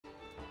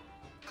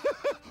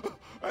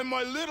And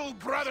my little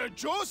brother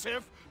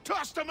Joseph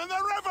tossed him in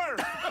the river!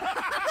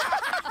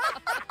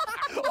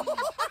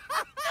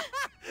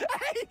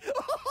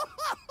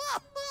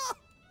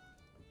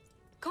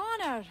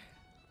 Connor,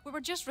 we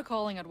were just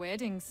recalling our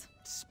weddings.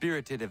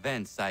 Spirited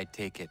events, I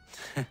take it.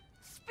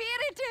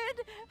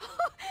 Spirited?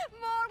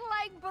 More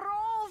like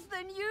brawls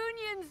than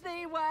unions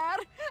they were.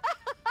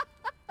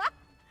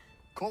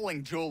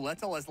 Calling Joe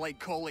Little is like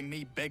calling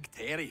me Big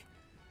Terry.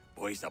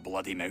 Boy's a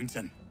bloody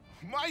mountain.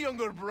 My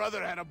younger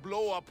brother had a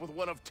blow-up with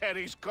one of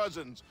Terry's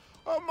cousins.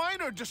 A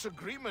minor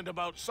disagreement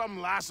about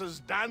some lass's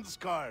dance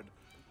card.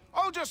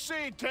 I'll just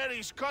say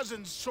Terry's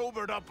cousins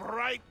sobered up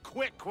right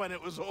quick when it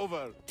was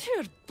over.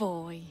 Poor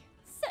boy.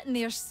 Sitting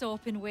there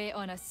sopping wet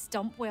on a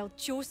stump while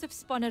Joseph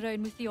spun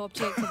around with the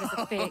object of his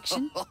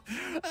affection.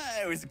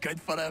 It was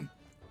good for him.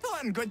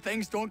 Taught him good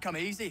things don't come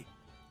easy.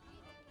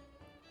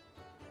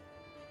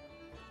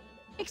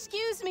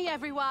 Excuse me,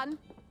 everyone.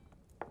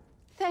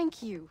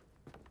 Thank you.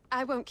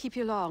 I won't keep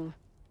you long.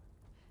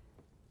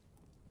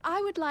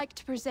 I would like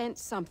to present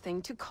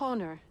something to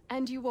Connor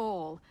and you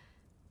all.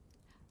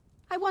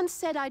 I once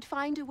said I'd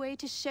find a way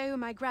to show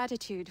my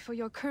gratitude for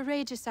your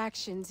courageous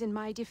actions in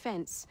my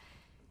defense.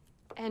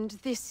 And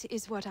this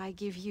is what I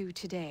give you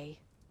today.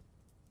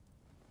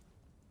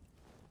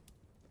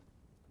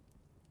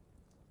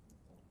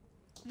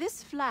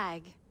 This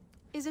flag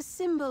is a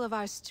symbol of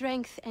our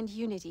strength and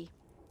unity.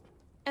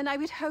 And I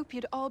would hope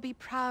you'd all be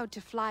proud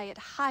to fly it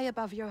high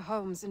above your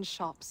homes and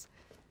shops.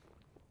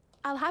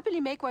 I'll happily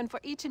make one for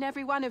each and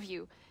every one of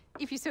you,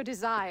 if you so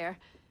desire.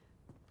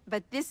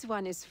 But this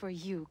one is for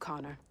you,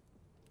 Connor.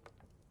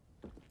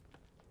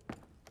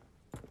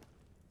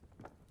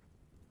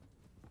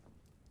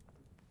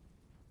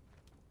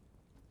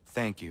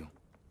 Thank you.